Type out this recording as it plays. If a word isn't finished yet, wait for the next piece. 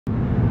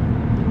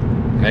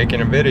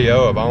Making a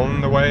video of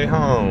on the way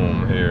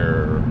home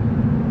here.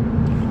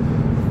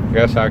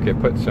 Guess I could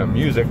put some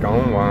music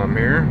on while I'm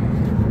here.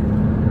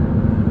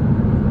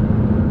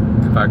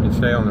 If I could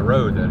stay on the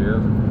road, that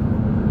is.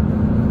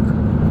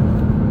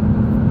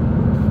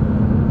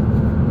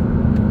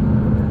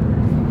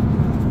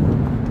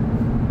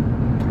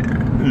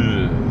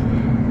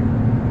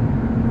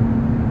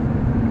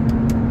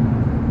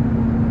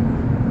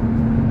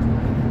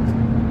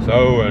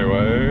 So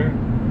anyway,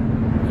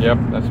 yep,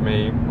 that's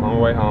me on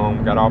the way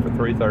home. Got off at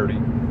 3:30,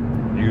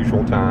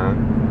 usual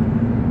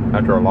time,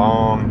 after a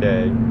long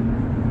day.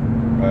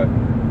 But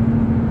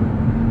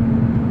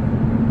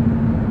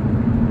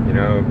you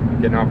know,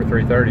 getting off at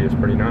 3:30 is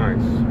pretty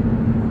nice.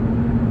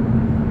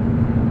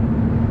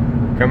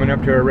 Coming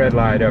up to a red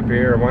light up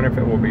here. I wonder if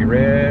it will be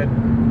red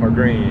or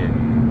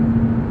green.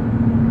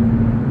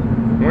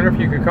 I wonder if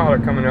you could call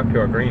it coming up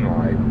to a green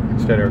light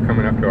instead of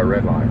coming up to a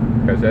red light,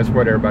 because that's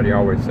what everybody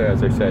always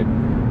says. They say,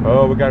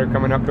 oh, we got it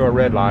coming up to a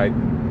red light.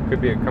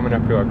 Could be coming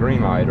up to a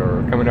green light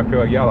or coming up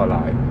to a yellow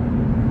light.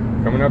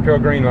 Coming up to a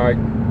green light.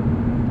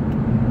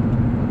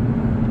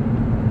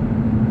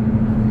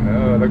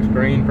 Oh, it looks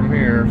green from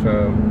here,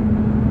 so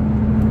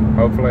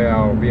hopefully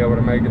I'll be able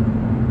to make it.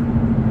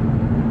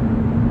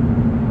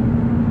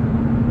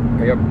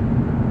 Yep,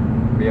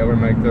 be able to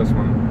make this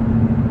one.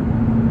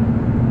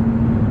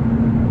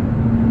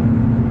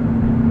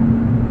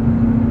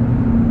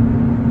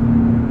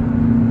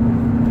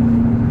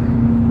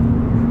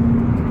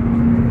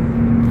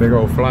 Big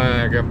old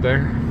flag up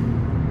there.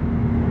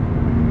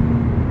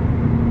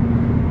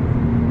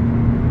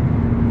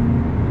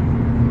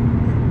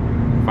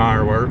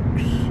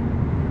 Fireworks.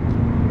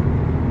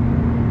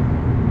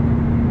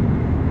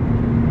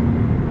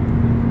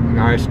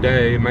 Nice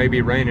day.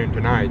 Maybe raining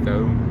tonight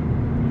though.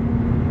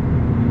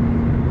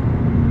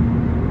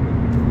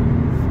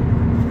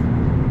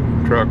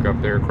 Truck up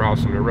there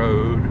crossing the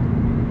road.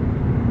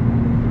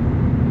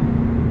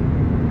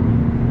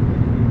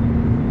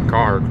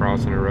 Car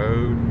crossing the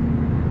road.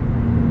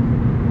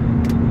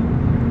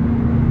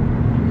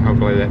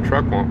 Hopefully that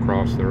truck won't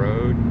cross the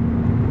road.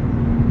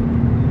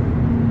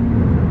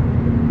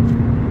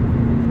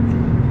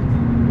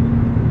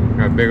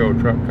 Got a big old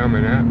truck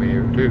coming at me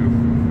here too.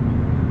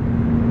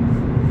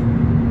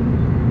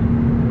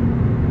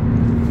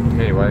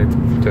 Anyway,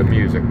 to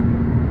music.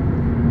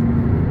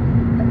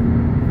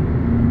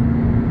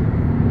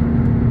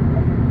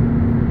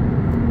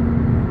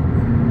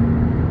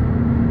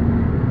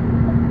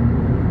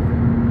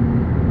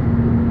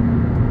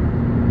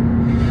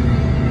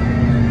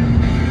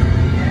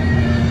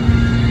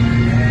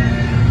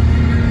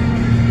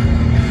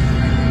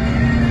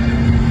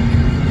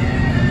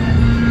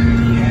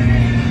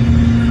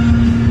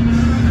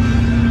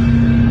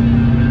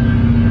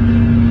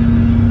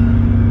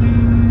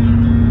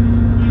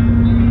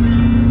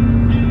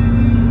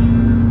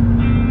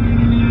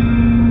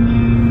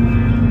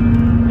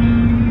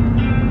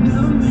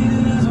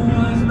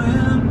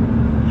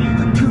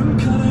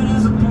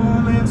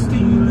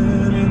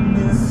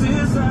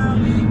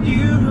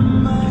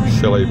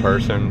 Silly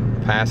person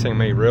passing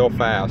me real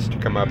fast to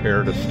come up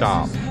here to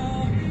stop.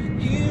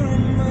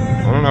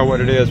 I don't know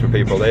what it is with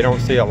people. They don't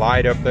see a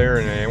light up there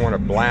and they want to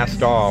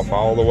blast off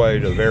all the way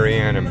to the very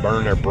end and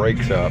burn their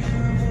brakes up.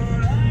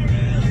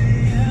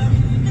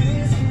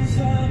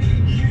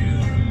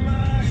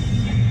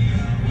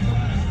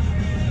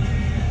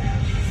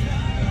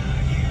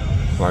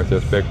 Like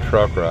this big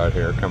truck right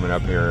here coming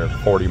up here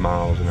at 40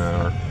 miles an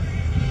hour.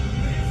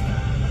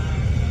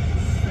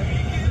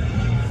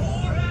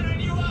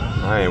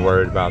 I ain't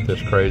worried about this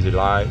crazy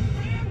light.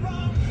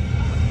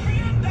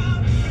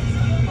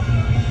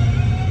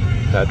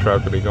 That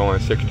truck will be going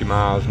 60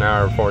 miles an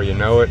hour before you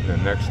know it, and the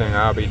next thing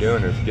I'll be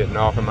doing is getting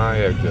off of my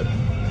exit.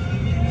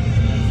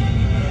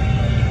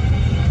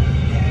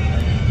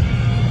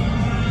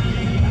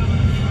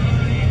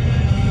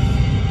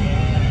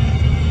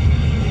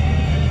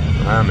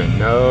 I'm in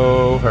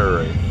no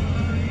hurry.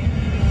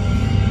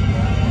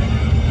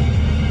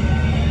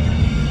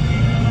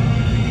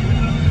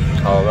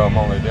 Although I'm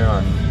only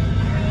doing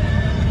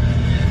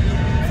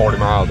 40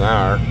 miles an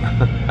hour,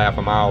 half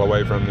a mile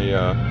away from the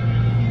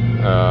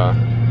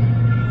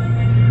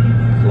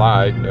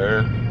light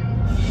there.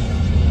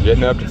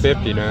 Getting up to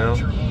 50 now.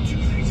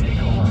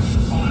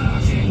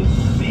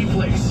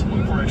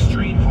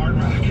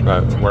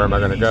 But where am I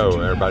going to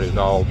go? Everybody's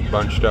all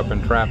bunched up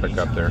in traffic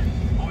up there.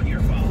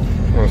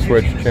 I'm going to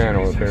switch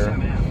channels here.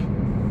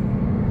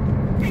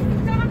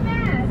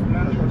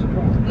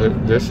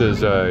 This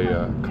is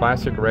a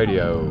classic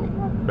radio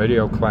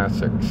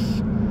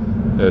classics.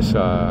 This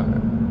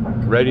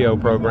radio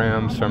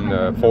programs from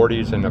the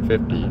 40s and the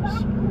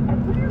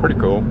 50s. Pretty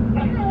cool.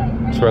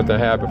 That's what they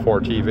had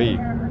before TV.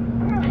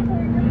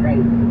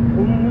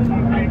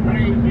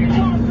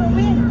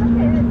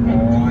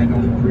 Oh, I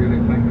don't really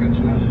think it's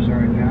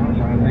necessary now,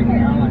 so I think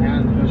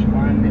Callahan's just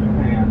finally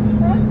planned.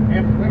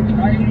 If it's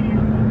 5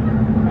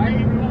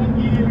 long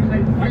years,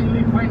 they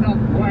finally find out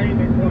why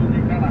they called me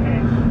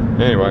Callahan.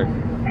 Anyway,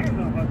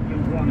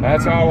 that's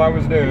that's all I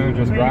was doing,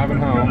 just driving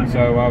home.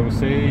 So I will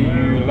see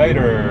you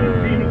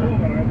later.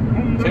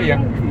 See ya.